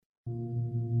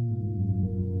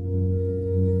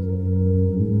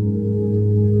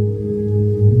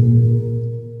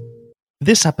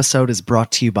This episode is brought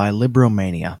to you by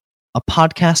Libromania, a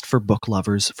podcast for book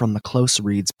lovers from the Close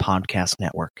Reads podcast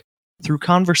network. Through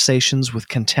conversations with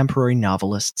contemporary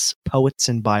novelists, poets,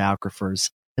 and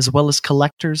biographers, as well as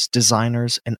collectors,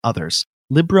 designers, and others,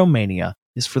 Libromania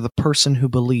is for the person who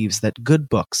believes that good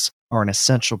books are an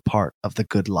essential part of the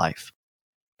good life.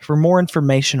 For more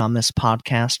information on this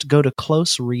podcast, go to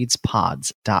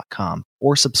closereadspods.com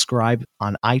or subscribe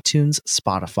on iTunes,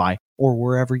 Spotify, or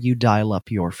wherever you dial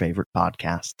up your favorite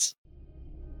podcasts.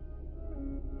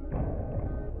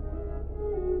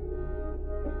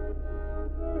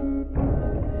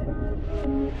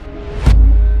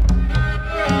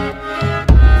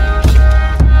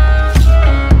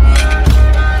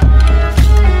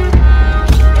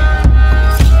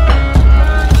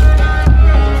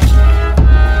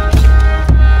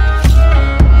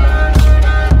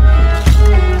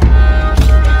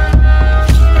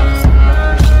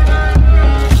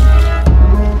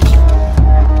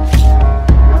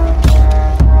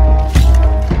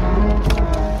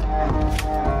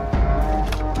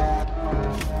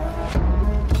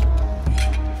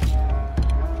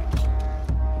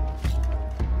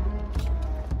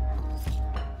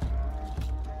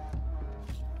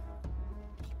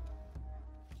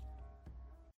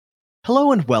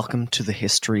 Hello and welcome to the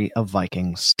History of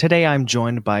Vikings. Today I'm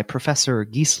joined by Professor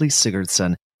Gísli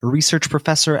Sigurðsson, a research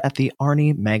professor at the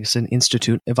Árni Magnússon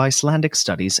Institute of Icelandic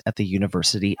Studies at the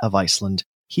University of Iceland.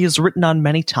 He has written on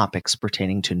many topics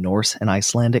pertaining to Norse and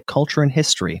Icelandic culture and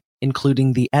history,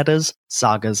 including the Eddas,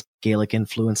 Sagas, Gaelic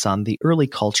influence on the early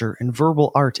culture and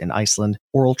verbal art in Iceland,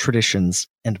 oral traditions,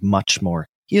 and much more.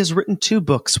 He has written 2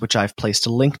 books, which I've placed a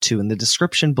link to in the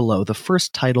description below, the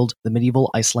first titled The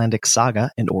Medieval Icelandic Saga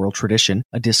and Oral Tradition,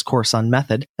 A Discourse on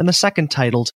Method, and the second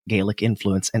titled Gaelic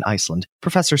Influence in Iceland.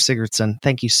 Professor Sigurðsson,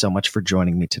 thank you so much for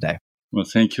joining me today. Well,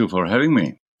 thank you for having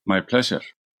me. My pleasure.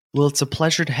 Well, it's a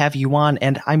pleasure to have you on,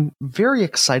 and I'm very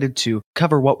excited to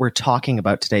cover what we're talking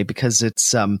about today because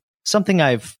it's something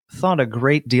I've thought a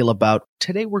great deal about.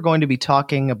 Today we're going to be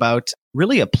talking about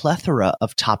really a plethora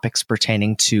of topics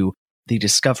pertaining to the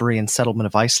discovery and settlement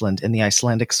of Iceland in the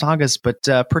Icelandic sagas, but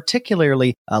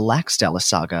particularly Laxdæla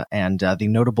Saga and the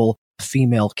notable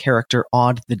female character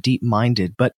Odd the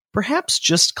Deep-Minded, but perhaps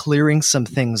just clearing some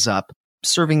things up,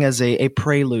 serving as a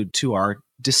prelude to our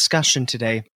discussion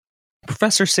today.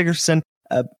 Professor Sigurðsson,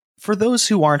 for those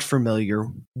who aren't familiar,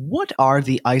 what are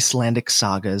the Icelandic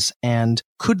sagas, and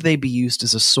could they be used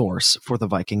as a source for the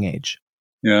Viking Age?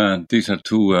 Yeah, these are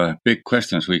 2 big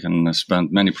questions. We can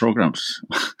spend many programs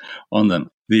on them.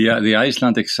 The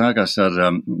Icelandic sagas is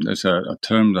a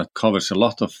term that covers a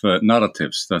lot of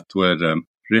narratives that were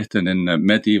written in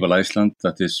medieval Iceland,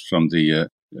 that is from the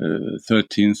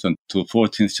 13th and to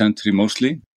 14th century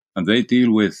mostly. And they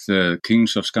deal with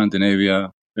kings of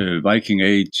Scandinavia, Viking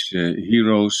Age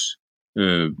heroes,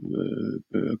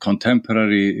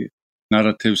 contemporary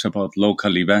narratives about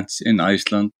local events in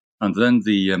Iceland. And then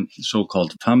the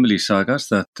so-called family sagas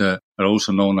that are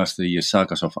also known as the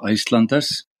Sagas of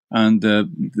Icelanders. And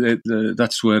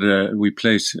that's where we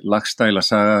place Laxdæla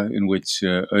Saga, in which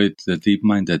Odd the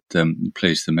Deep-Minded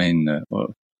plays the main,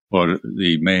 or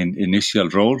the main initial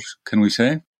role, can we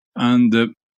say.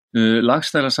 And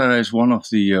Laxdæla Saga is one of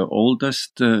the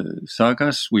oldest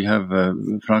sagas. We have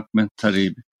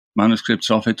fragmentary manuscripts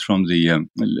of it from the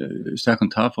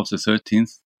second half of the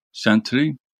 13th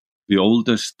century. The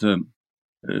oldest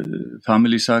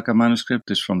family saga manuscript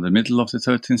is from the middle of the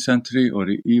 13th century, or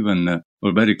even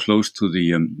or very close to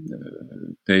the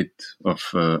date of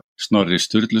Snorri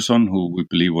Sturluson, who we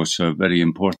believe was a very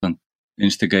important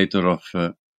instigator of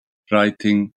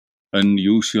writing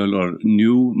unusual or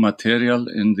new material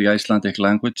in the Icelandic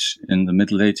language in the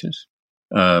Middle Ages.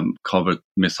 Covered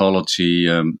mythology,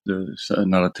 the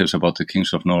narratives about the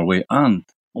kings of Norway, and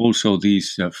also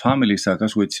these family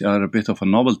sagas, which are a bit of a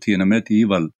novelty in a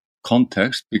medieval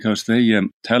context, because they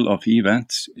tell of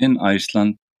events in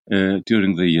Iceland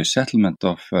during the settlement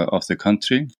of the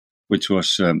country, which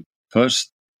was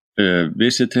first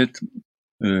visited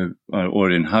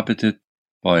or inhabited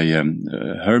by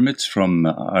hermits from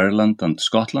Ireland and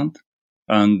Scotland,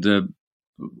 and who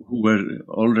were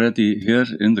already here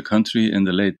in the country in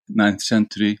the late 9th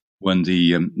century when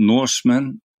the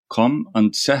Norsemen come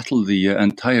and settle the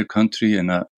entire country in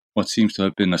what seems to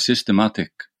have been a systematic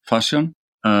fashion.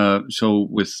 So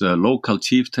with local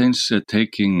chieftains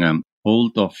taking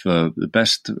hold of the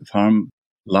best farm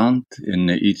land in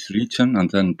each region and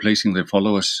then placing their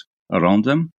followers around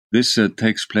them. This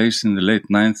takes place in the late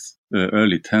 9th,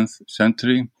 early 10th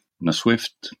century in a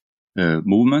swift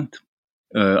movement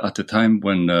at the time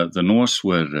when the Norse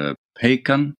were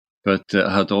pagan but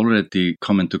had already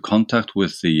come into contact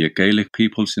with the Gaelic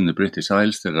peoples in the British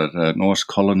Isles. There are Norse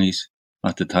colonies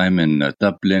at the time in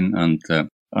Dublin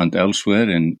and elsewhere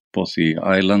in both the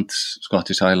islands,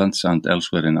 Scottish Islands, and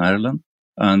elsewhere in Ireland.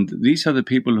 And these are the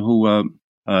people who are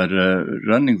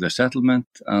running the settlement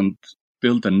and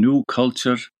build a new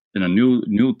culture in a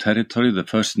new territory, the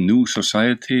first new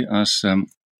society, as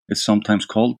it's sometimes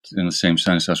called, in the same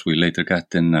sense as we later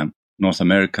get in North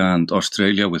America and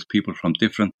Australia, with people from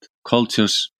different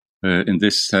cultures, in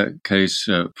this case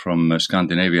from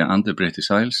Scandinavia and the British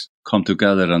Isles, come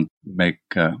together and make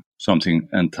something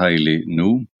entirely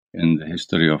new in the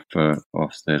history of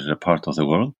their part of the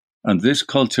world. And this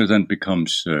culture then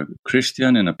becomes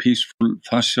Christian in a peaceful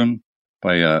fashion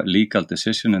by a legal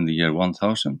decision in the year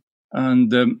 1000.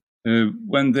 And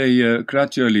when they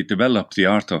gradually develop the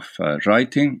art of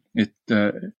writing, it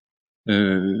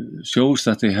shows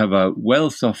that they have a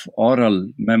wealth of oral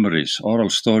memories, oral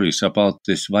stories about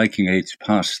this Viking Age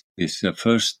past, this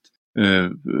first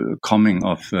coming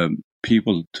of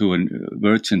people to a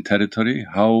virgin territory,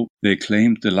 how they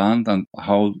claimed the land and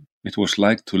how it was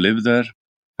like to live there,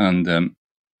 and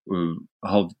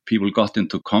how people got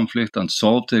into conflict and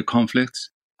solved their conflicts,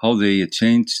 how they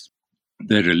changed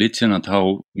their religion and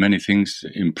how many things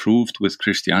improved with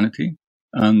Christianity.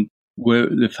 And where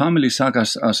the family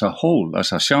sagas as a whole,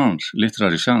 as a genre,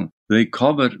 literary genre, they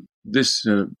cover this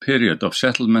period of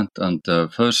settlement and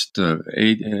first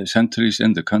 8 centuries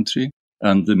in the country,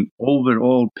 and the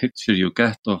overall picture you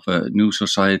get of a new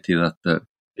society that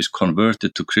is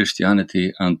converted to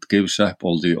Christianity and gives up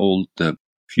all the old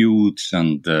feuds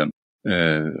and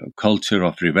culture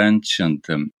of revenge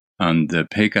and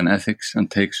pagan ethics,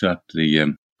 and takes up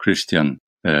the Christian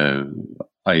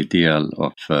ideal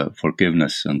of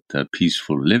forgiveness and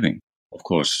peaceful living. Of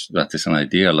course, that is an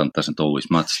ideal and doesn't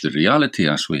always match the reality,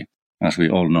 as we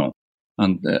all know.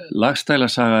 And Laxdæla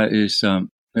Saga is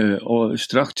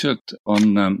structured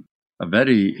on a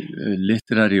very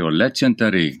literary or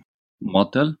legendary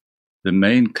model. The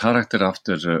main character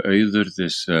after Auður,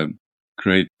 this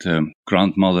great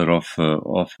grandmother of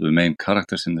the main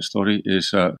characters in the story,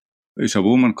 is a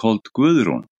woman called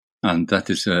Guðrún, and that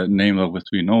is a name of which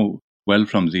we know well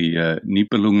from the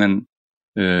Nibelungen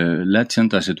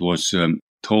legend, as it was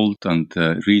told and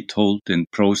retold in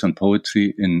prose and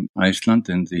poetry in Iceland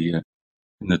in the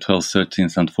 12th,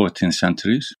 13th, and 14th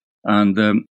centuries.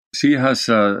 And she has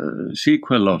a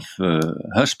sequel of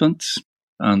husbands,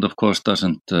 and of course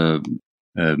doesn't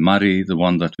marry the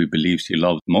one that we believe she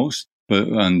loved most.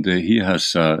 And he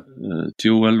has a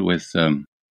duel with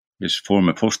his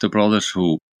former foster brothers,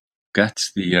 who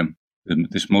gets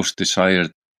this most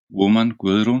desired woman,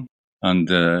 Guðrún, and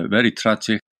a very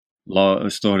tragic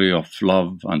story of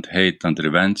love and hate and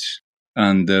revenge.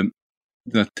 And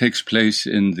that takes place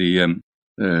in the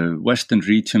western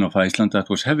region of Iceland that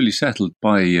was heavily settled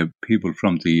by people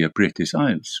from the British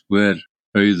Isles, where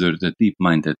Auður the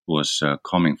Deep-Minded was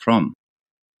coming from.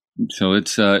 So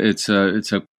it's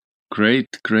a great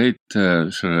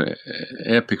sort of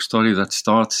epic story that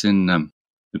starts in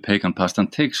the pagan past and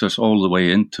takes us all the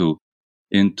way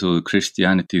into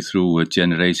Christianity through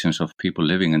generations of people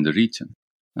living in the region.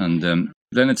 And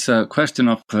then it's a question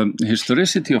of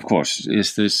historicity, of course.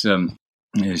 Is this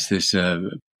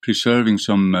preserving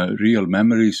some real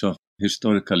memories of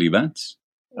historical events,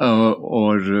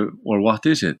 or what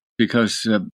is it? Because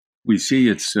we see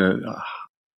it's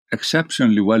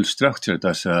exceptionally well structured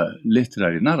as a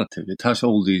literary narrative. It has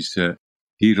all these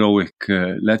heroic,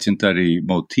 legendary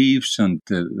motifs, and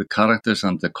the characters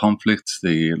and the conflicts,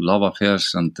 the love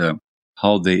affairs, and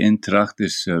how they interact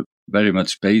is very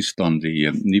much based on the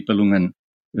Nibelungen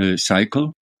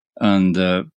cycle. And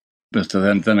but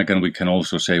then again, we can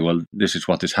also say, well, this is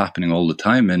what is happening all the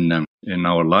time in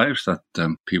our lives, that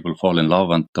people fall in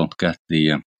love and don't get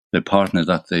the partner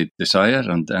that they desire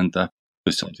and end up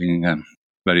with something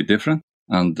very different,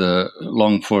 and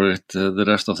long for it the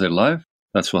rest of their life.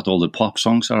 That's what all the pop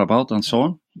songs are about, and so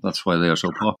on. That's why they are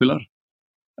so popular.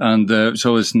 And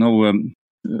so it's no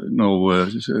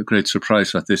great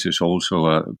surprise that this is also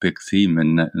a big theme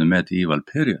in the medieval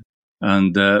period.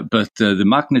 And but the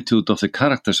magnitude of the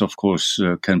characters, of course,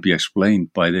 can be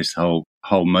explained by this: how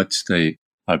much they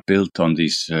are built on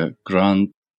these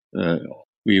grand,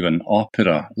 even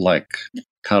opera-like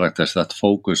characters that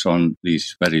focus on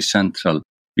these very central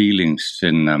feelings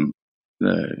in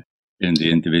the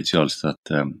individuals that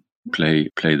play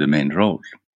the main role.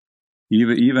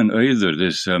 Even Auður,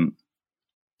 this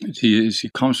she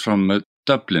comes from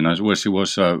Dublin, where she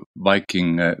was a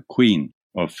Viking queen,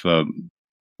 wife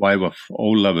of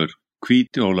Ólafur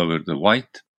Hvíti, Ólafur the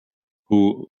White,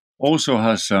 who also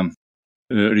has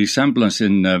resemblance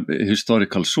in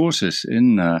historical sources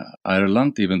in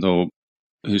Ireland, even though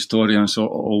historians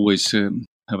always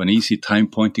have an easy time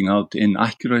pointing out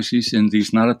inaccuracies in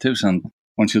these narratives, and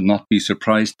one should not be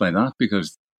surprised by that,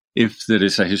 because if there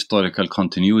is a historical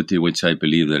continuity, which I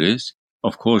believe there is,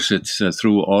 of course it's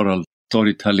through oral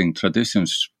storytelling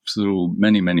traditions through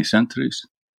many, many centuries.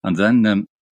 And then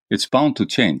it's bound to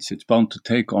change. It's bound to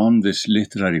take on this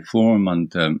literary form,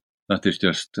 and that is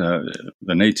just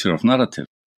the nature of narrative.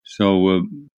 So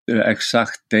the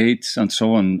exact dates and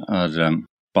so on are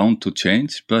bound to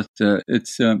change, but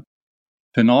it's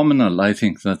phenomenal, I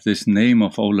think, that this name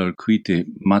of Ólafur Hvíti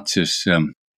matches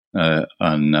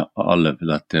an olive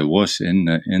that was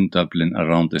in Dublin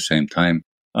around the same time,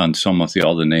 and some of the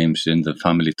other names in the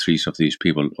family trees of these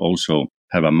people also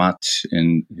have a match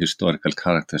in historical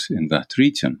characters in that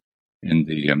region in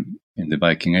the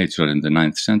Viking Age or in the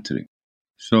 9th century.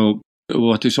 So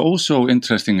what is also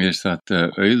interesting is that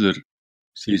Auður,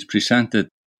 she is presented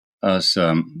as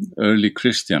early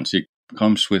Christian. She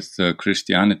comes with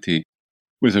Christianity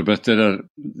with her, but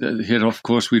here, of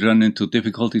course, we run into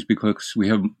difficulties because we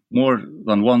have more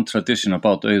than one tradition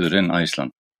about Auður in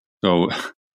Iceland. So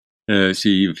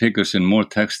she figures in more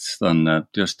texts than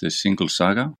just a single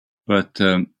saga. But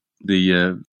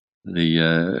the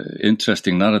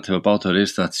interesting narrative about her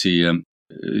is that she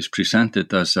is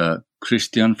presented as a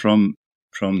Christian from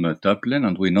Dublin,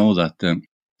 and we know that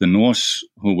the Norse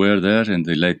who were there in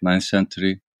the late 9th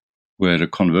century were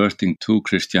converting to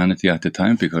Christianity at the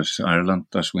time, because Ireland,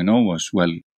 as we know, was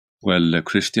well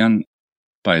Christian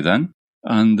by then.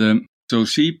 And so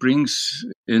she brings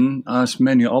in as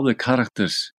many other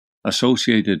characters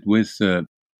associated with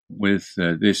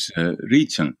this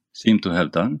region seem to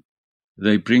have done.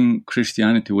 They bring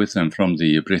Christianity with them from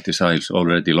the British Isles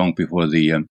already long before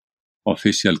the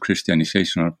official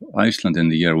Christianization of Iceland in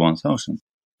the year 1000.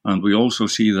 And we also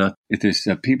see that it is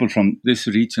people from this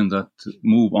region that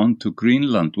move on to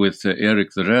Greenland with Eric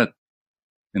the Red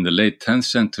in the late 10th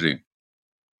century.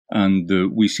 And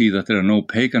we see that there are no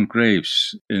pagan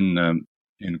graves in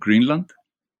Greenland.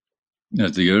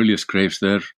 The earliest graves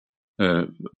there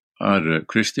are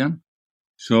Christian.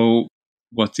 So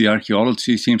what the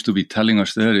archaeology seems to be telling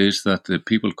us there is that the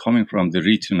people coming from the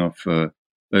region of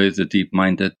the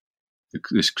deep-minded,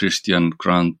 this Christian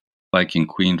grand Viking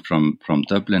queen from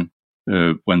Dublin,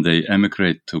 when they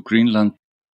emigrate to Greenland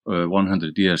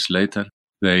 100 years later,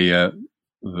 they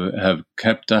have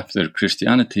kept up their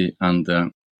Christianity, and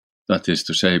that is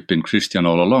to say, been Christian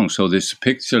all along. So this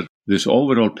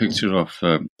overall picture of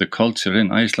the culture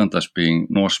in Iceland as being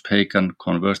Norse pagan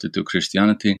converted to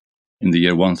Christianity in the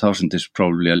year 1000 is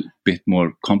probably a bit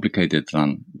more complicated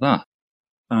than that.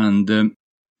 And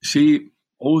she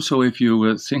also, if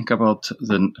you think about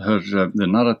the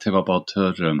narrative about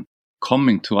her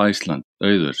coming to Iceland,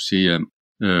 Auður, she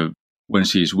when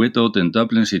she is widowed in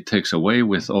Dublin, she takes away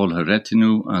with all her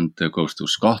retinue and goes to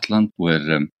Scotland, where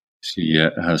she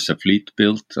has a fleet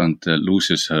built and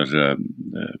loses her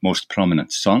most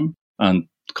prominent son, and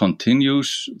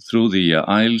continues through the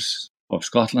Isles of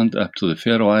Scotland up to the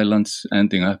Faroe Islands,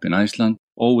 ending up in Iceland,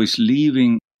 always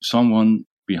leaving someone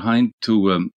behind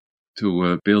to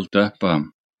build up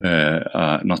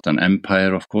not an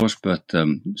empire, of course, but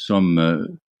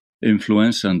some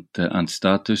influence and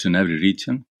status in every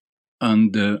region.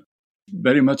 And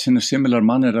very much in a similar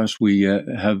manner as we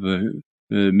have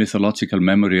mythological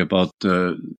memory about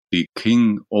the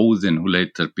King Odin, who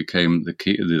later became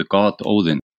the god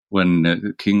Odin.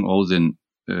 When King Odin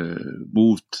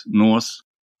moved north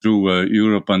through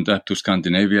Europe and up to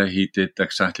Scandinavia, he did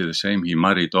exactly the same. He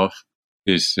married off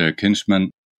his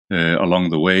kinsmen along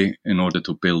the way in order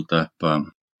to build up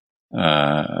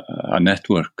a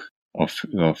network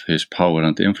of his power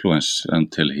and influence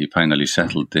until he finally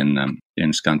settled in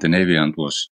Scandinavia and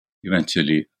was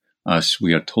eventually, as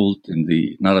we are told in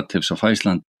the narratives of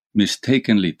Iceland,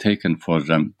 mistakenly taken for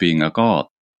being a god,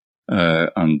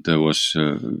 and was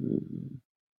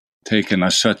taken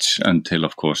as such until,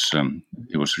 of course,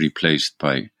 he was replaced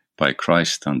by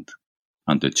Christ and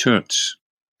the Church.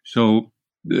 So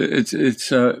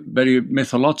it's a very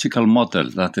mythological model.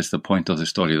 That is the point of the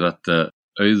story, that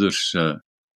Auður's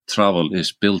travel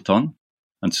is built on,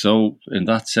 and so in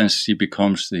that sense she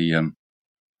becomes the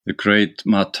great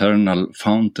maternal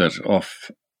founder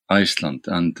of Iceland,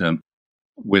 and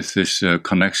with this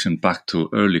connection back to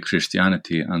early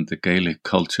Christianity and the Gaelic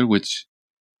culture, which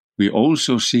we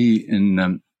also see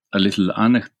in a little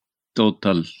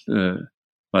anecdotal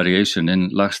variation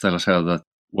in Laxdæla Saga, that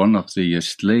one of the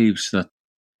slaves that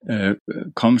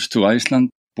comes to Iceland,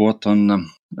 bought on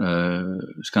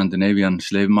Scandinavian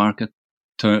slave market,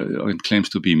 and claims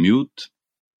to be mute,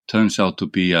 turns out to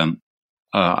be an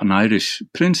Irish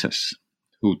princess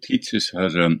who teaches her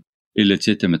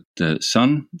illegitimate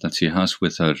son that she has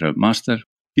with her master,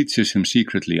 teaches him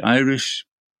secretly Irish,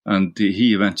 and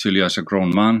he eventually, as a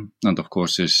grown man, and of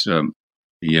course is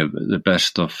the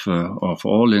best of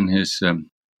all in his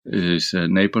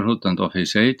neighborhood and of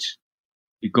his age.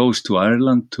 He goes to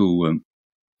Ireland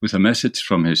with a message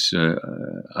from his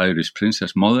Irish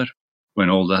princess mother, when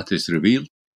all that is revealed,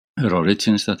 her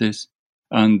origins, that is.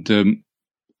 And the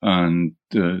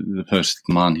first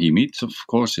man he meets, of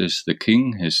course, is the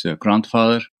king, his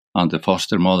grandfather, and the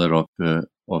foster mother of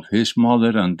his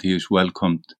mother, and he is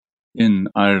welcomed in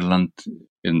Ireland.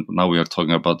 Now we are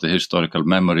talking about the historical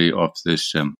memory of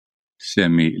this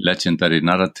semi-legendary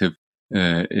narrative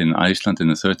in Iceland in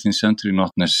the 13th century,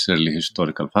 not necessarily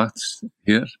historical facts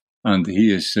here. And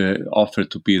he is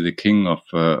offered to be the king of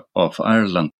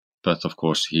Ireland, but of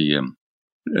course he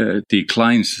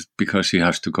declines because he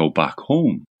has to go back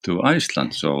home to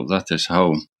Iceland. So that is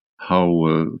how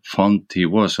fond he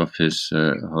was of his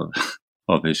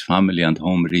family and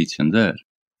home region there.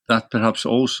 That perhaps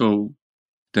also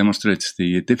demonstrates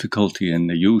the difficulty in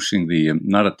using the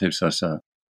narratives as an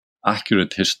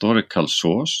accurate historical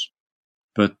source,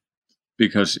 but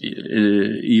because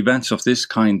events of this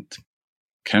kind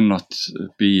cannot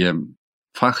be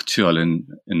factual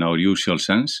in our usual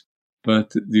sense,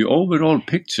 but the overall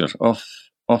picture of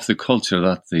the culture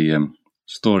that the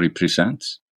story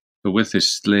presents, so with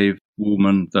this slave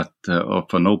woman that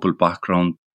of a noble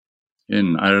background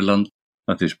in Ireland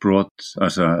that is brought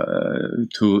as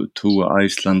to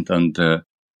Iceland and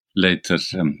later,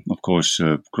 of course,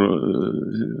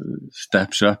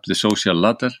 steps up the social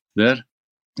ladder there,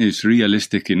 is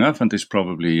realistic enough and is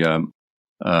probably a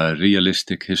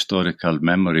realistic historical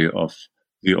memory of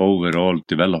the overall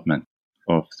development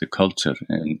of the culture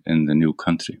in the new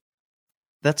country.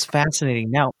 That's fascinating.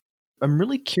 Now, I'm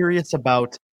really curious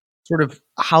about sort of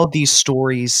how these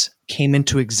stories came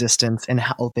into existence and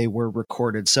how they were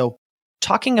recorded. So,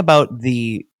 talking about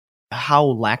how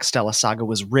Laxdæla Saga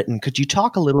was written, could you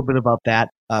talk a little bit about that?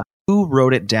 Who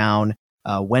wrote it down?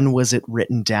 When was it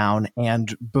written down?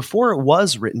 And before it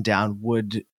was written down,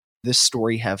 would this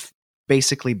story have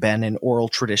basically been an oral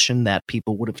tradition that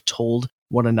people would have told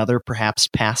one another, perhaps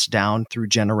passed down through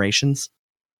generations?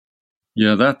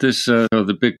 Yeah, that is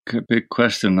the big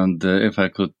question. And if I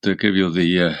could give you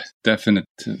the definite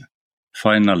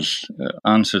final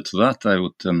answer to that,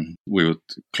 we would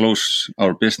close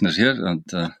our business here and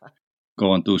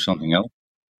go and do something else.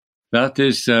 That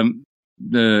is,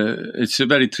 it's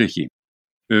very tricky.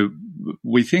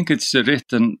 We think it's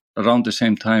written around the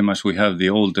same time as we have the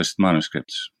oldest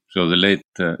manuscripts, so the late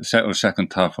or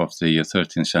second half of the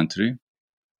 13th century.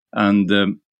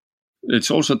 And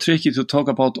it's also tricky to talk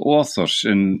about authors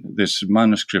in this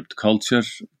manuscript culture,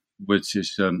 which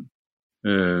is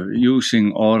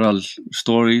using oral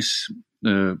stories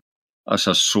as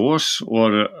a source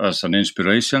or as an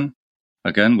inspiration.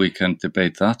 Again, we can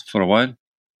debate that for a while,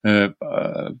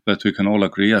 but we can all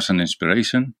agree as an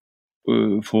inspiration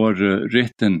for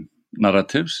written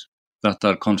narratives that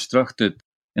are constructed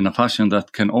in a fashion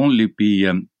that can only be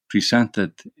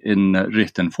presented in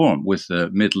written form with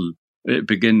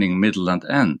beginning, middle, and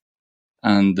end.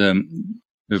 And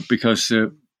because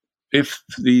if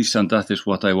these, and that is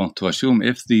what I want to assume,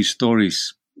 if these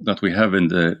stories that we have in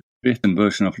the written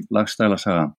version of Laxdæla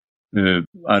Saga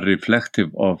are reflective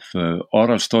of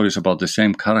oral stories about the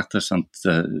same characters and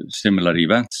similar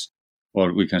events,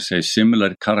 or we can say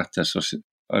similar characters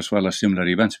as well as similar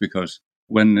events, because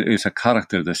when is a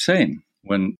character the same?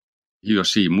 When he or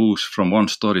she moves from one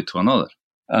story to another.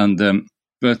 And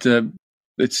but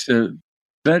it's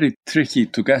very tricky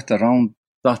to get around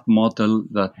that model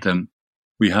that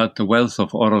we had the wealth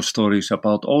of oral stories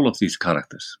about all of these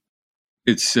characters.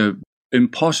 It's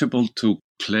impossible to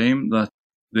claim that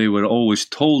they were always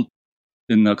told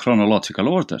in a chronological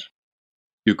order.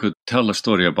 You could tell a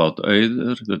story about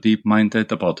Auður, the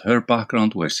deep-minded, about her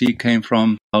background, where she came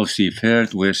from, how she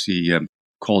fared, where she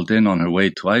called in on her way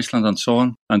to Iceland, and so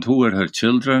on, and who were her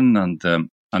children,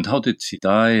 and how did she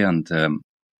die, and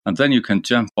then you can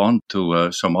jump on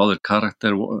to some other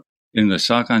character in the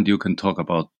saga, and you can talk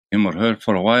about him or her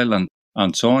for a while,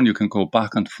 and so on. You can go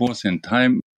back and forth in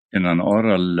time in an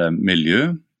oral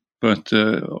milieu, but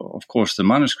of course the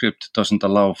manuscript doesn't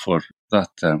allow for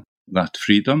that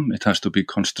freedom. It has to be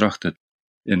constructed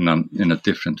in a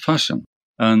different fashion.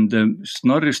 And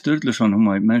Snorri Sturluson, whom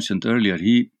I mentioned earlier,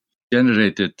 he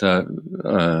generated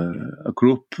a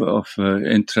group of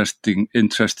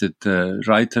interested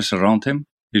writers around him.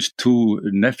 His two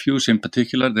nephews in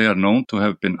particular, they are known to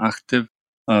have been active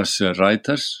as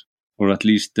writers or at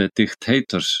least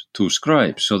dictators to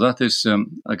scribes. So that is,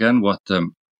 again, what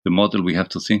the model we have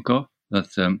to think of,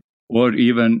 that, or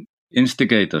even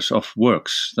instigators of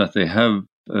works, that they have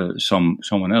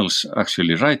someone else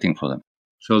actually writing for them.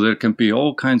 So there can be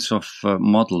all kinds of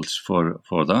models for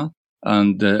that.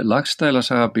 And Laxdæla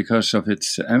Saga, because of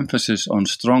its emphasis on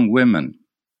strong women,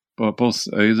 both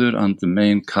Auður and the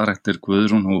main character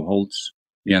Guðrún, who holds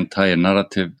the entire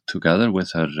narrative together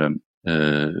with her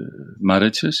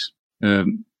marriages,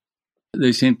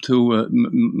 they seem to,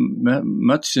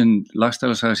 much in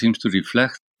Laxdæla Saga seems to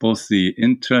reflect both the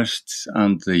interests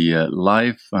and the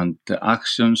life and the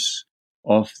actions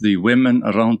of the women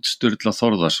around Sturla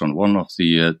Þórðarson, one of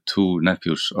the two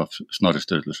nephews of Snorri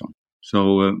Sturluson.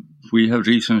 So we have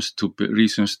reasons to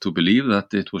believe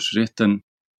that it was written,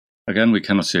 again, we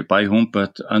cannot say by whom,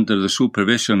 but under the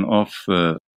supervision of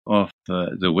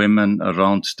the women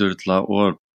around Sturla,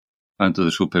 or under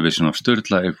the supervision of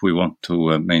Sturla, if we want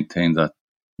to maintain that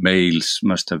males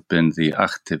must have been the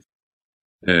active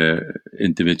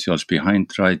individuals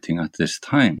behind writing at this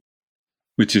time,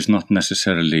 which is not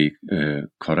necessarily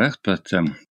correct, but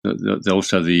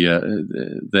those are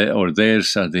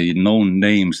theirs are the known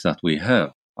names that we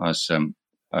have as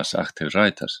active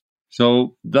writers.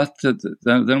 So that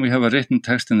then we have a written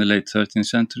text in the late 13th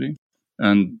century,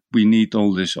 and we need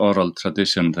all this oral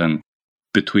tradition then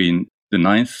between the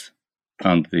 9th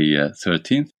and the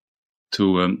 13th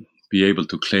to be able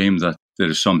to claim that there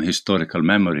is some historical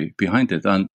memory behind it.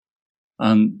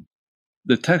 And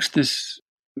the text is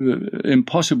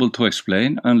impossible to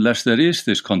explain unless there is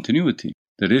this continuity.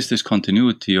 There is this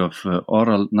continuity of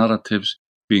oral narratives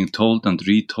being told and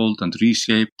retold and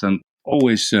reshaped, and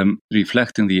always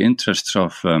reflecting the interests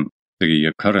of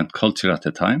the current culture at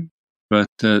the time. But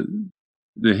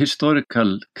the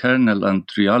historical kernel and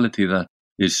reality that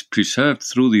is preserved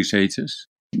through these ages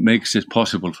makes it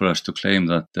possible for us to claim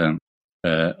that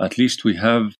at least we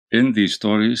have in these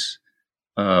stories,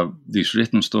 these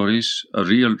written stories, a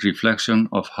real reflection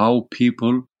of how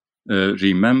people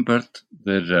remembered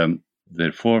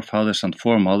their forefathers and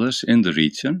foremothers in the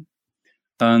region.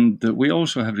 And we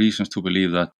also have reasons to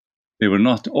believe that they were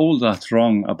not all that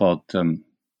wrong about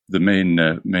the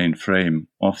main frame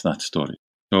of that story.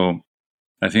 So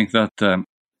I think that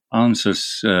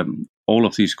answers all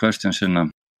of these questions in a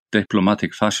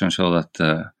diplomatic fashion, so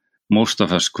that most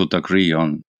of us could agree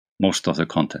on most of the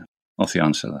content of the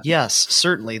answer. Yes,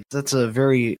 certainly. That's a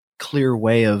very clear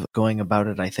way of going about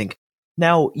it, I think.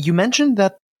 Now, you mentioned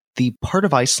that the part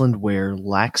of Iceland where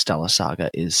Laxdæla Saga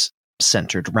is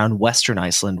centered, around Western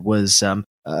Iceland, was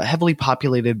heavily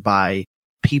populated by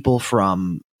people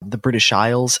from the British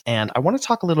Isles, and I want to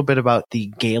talk a little bit about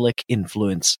the Gaelic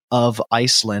influence of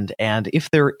Iceland, and if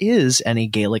there is any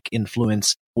Gaelic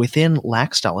influence within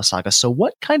Laxdæla Saga. So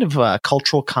what kind of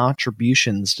cultural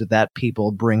contributions did that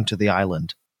people bring to the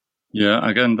island? Yeah,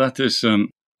 again, there's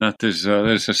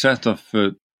a set of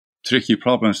tricky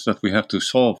problems that we have to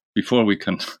solve before we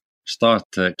can start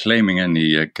claiming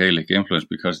any Gaelic influence,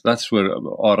 because that's where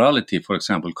orality, for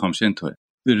example, comes into it.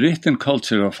 The written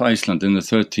culture of Iceland in the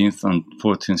 13th and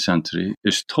 14th century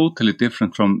is totally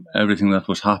different from everything that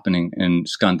was happening in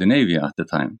Scandinavia at the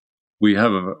time. We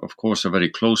have, of course, a very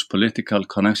close political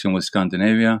connection with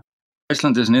Scandinavia.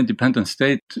 Iceland is an independent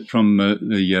state from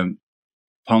the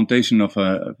foundation of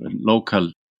a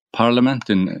local parliament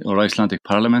or Icelandic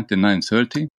parliament in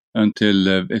 930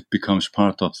 until it becomes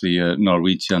part of the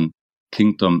Norwegian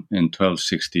kingdom in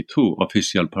 1262,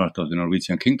 official part of the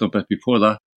Norwegian kingdom. But before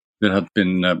that, there had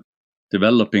been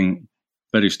developing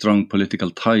very strong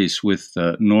political ties with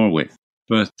Norway.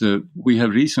 But we have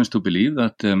reasons to believe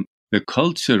that the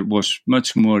culture was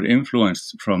much more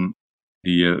influenced from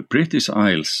the British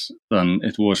Isles than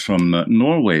it was from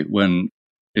Norway when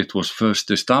it was first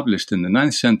established in the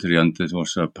 9th century, and it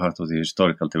was a part of the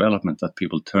historical development that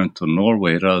people turned to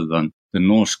Norway rather than the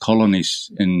Norse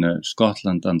colonies in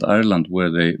Scotland and Ireland,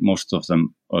 where most of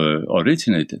them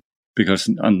originated.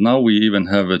 And now we even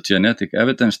have genetic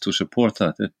evidence to support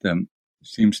that. It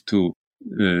seems to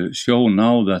show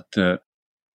now that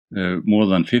more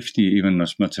than 50, even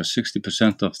as much as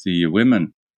 60% of the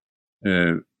women,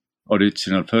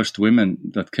 original first women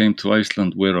that came to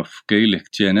Iceland, were of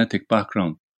Gaelic genetic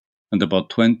background, and about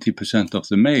 20% of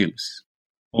the males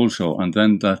also. And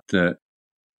then that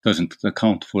doesn't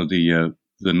account for the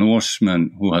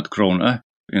Norsemen who had grown up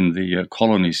in the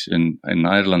colonies in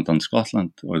Ireland and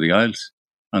Scotland, or the Isles,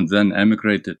 and then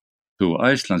emigrated to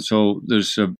Iceland. So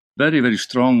there's a very, very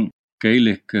strong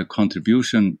Gaelic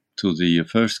contribution to the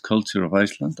first culture of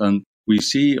Iceland. And we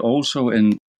see also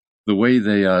in the way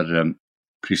they are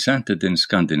presented in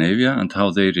Scandinavia and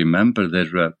how they remember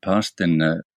their past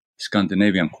in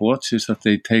Scandinavian courts is that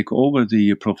they take over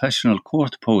the professional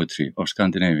court poetry of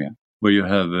Scandinavia, where you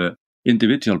have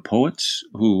individual poets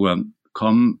who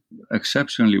come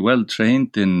exceptionally well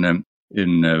trained in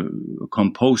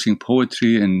composing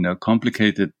poetry in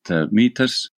complicated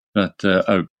meters that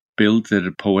are build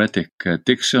their poetic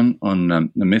diction on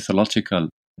the mythological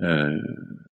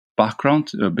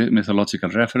background, mythological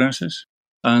references,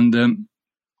 and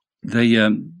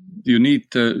you need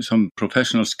some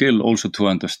professional skill also to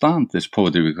understand this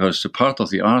poetry, because part of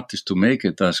the art is to make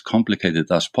it as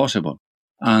complicated as possible.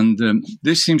 And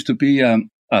this seems to be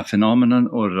a phenomenon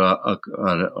or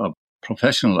a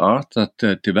professional art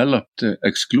that developed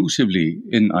exclusively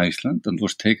in Iceland and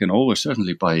was taken over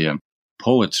certainly by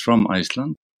poets from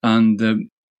Iceland. And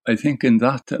I think in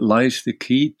that lies the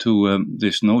key to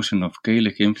this notion of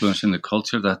Gaelic influence in the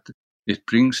culture, that it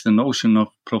brings the notion of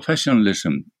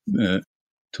professionalism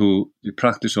to the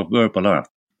practice of verbal art.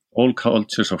 All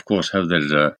cultures, of course, have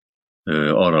their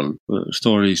oral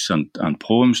stories and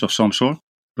poems of some sort,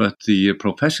 but the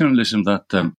professionalism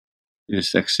that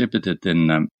is exhibited in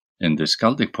the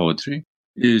Skaldic poetry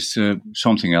is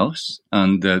something else,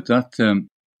 and that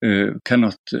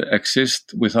cannot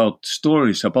exist without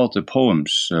stories about the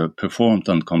poems performed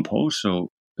and composed. So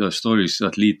the stories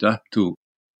that lead up to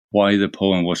why the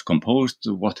poem was composed,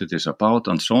 what it is about,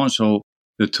 and so on. So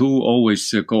the two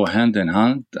always go hand in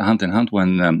hand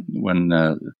when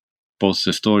both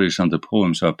the stories and the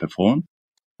poems are performed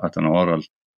at an oral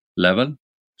level.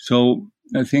 So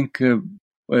I think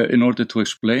in order to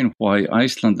explain why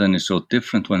Iceland then is so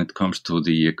different when it comes to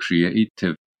the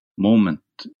creative moment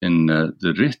in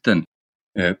the written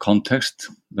context,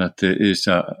 that there is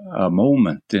a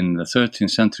moment in the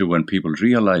 13th century when people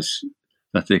realize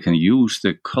that they can use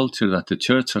the culture that the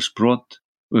church has brought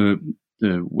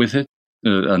with it,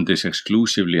 and is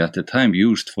exclusively at the time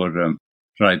used for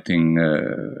writing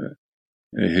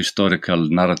historical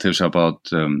narratives about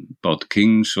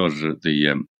kings, or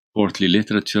the courtly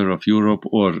literature of Europe,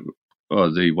 or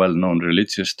the well-known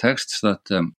religious texts that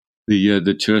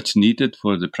the church needed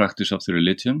for the practice of the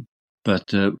religion.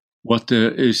 But what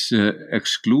is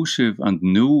exclusive and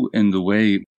new in the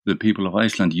way the people of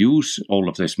Iceland use all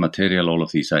of this material, all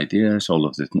of these ideas, all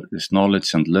of this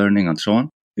knowledge and learning and so on,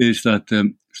 is that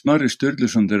Snorri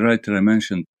Sturluson, the writer I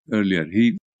mentioned earlier,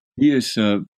 he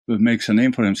makes a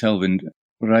name for himself in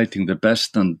writing the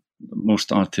best and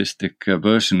most artistic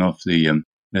version of the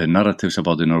narratives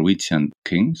about the Norwegian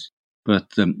kings. But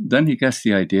then he gets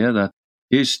the idea that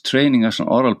his training as an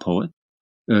oral poet,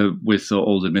 with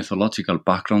all the mythological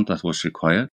background that was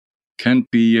required, can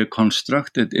be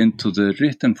constructed into the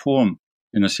written form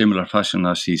in a similar fashion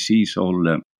as he sees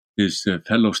all his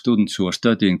fellow students who are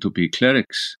studying to be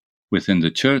clerics within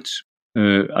the church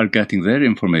are getting their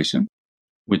information,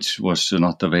 which was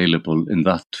not available in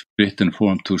that written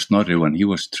form to Snorri when he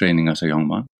was training as a young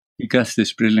man. He gets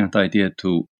this brilliant idea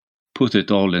to put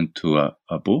it all into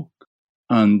a book.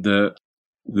 And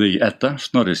the Edda,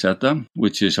 Snorri's Edda,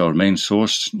 which is our main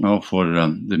source now for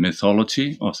the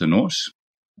mythology of the Norse.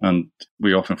 And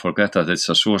we often forget that it's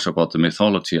a source about the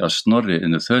mythology, as Snorri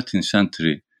in the 13th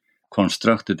century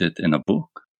constructed it in a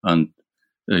book and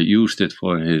used it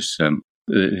for his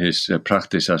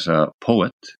practice as a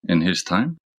poet in his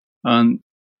time. And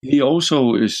he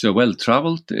also is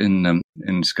well-traveled in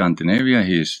Scandinavia.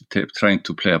 He is trying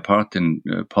to play a part in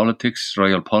politics,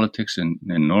 royal politics in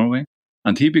Norway.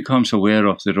 And he becomes aware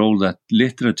of the role that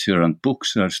literature and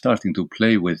books are starting to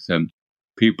play with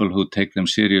people who take them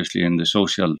seriously in the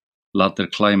social ladder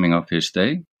climbing of his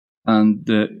day. And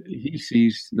he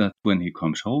sees that when he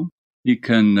comes home, he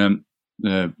can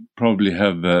probably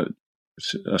have a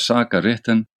saga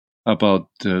written about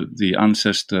the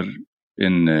ancestor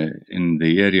in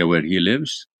the area where he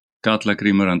lives,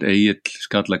 Skallagrímur and Egill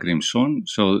Skallagrímsson.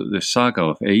 So the saga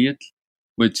of Egill,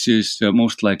 which is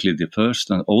most likely the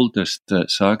first and oldest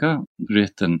saga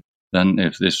written then,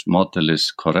 if this model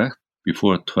is correct,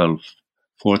 before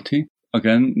 1240.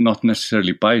 Again, not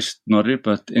necessarily by Snorri,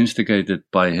 but instigated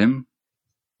by him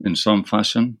in some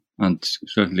fashion, and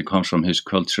certainly comes from his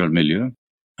cultural milieu.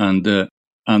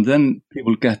 And then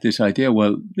people get this idea,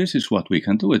 well, this is what we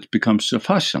can do. It becomes a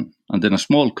fashion. And in a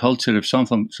small culture, if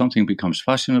something becomes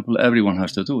fashionable, everyone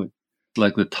has to do it.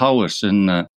 Like the towers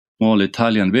in small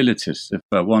Italian villages. If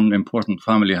one important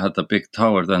family had a big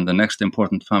tower, then the next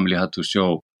important family had to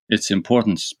show its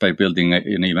importance by building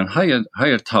an even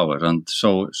higher tower. And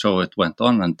so it went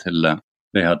on until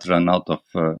they had run out of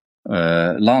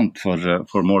land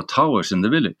for more towers in the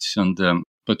village.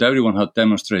 But everyone had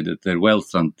demonstrated their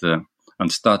wealth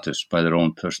and status by their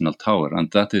own personal tower.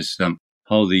 And that is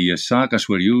how the sagas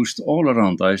were used all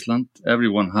around Iceland.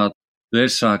 Everyone had their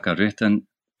saga written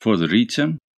for the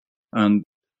region. And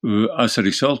as a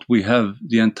result, we have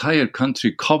the entire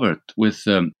country covered with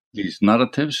these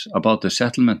narratives about the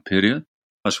settlement period,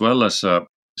 as well as a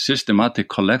systematic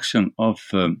collection of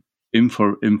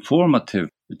informative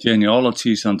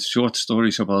genealogies and short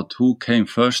stories about who came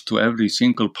first to every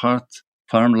single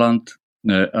farmland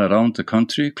around the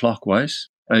country, clockwise.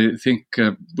 I think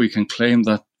we can claim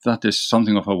that that is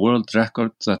something of a world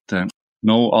record that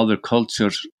no other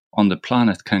culture on the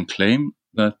planet can claim,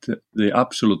 that the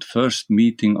absolute first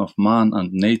meeting of man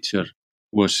and nature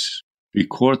was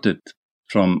recorded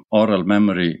from oral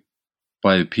memory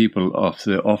by the people of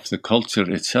the culture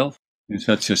itself in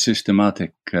such a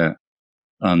systematic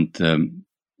and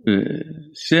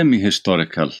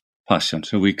semi-historical fashion.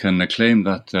 So we can claim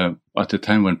that at the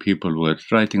time when people were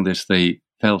writing this, they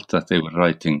felt that they were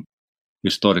writing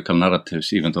historical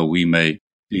narratives, even though we may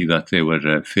see that they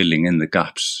were filling in the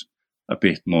gaps a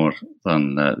bit more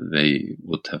than they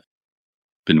would have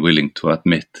been willing to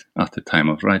admit at the time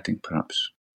of writing, perhaps.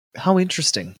 How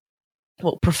interesting.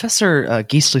 Well, Professor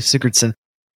Gísli Sigurðsson,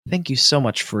 thank you so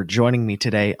much for joining me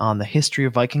today on the History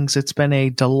of Vikings. It's been a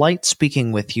delight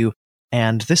speaking with you,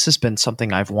 and this has been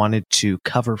something I've wanted to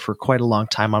cover for quite a long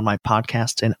time on my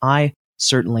podcast, and I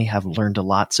certainly have learned a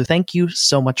lot. So thank you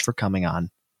so much for coming on.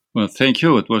 Well, thank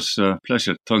you. It was a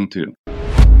pleasure talking to you.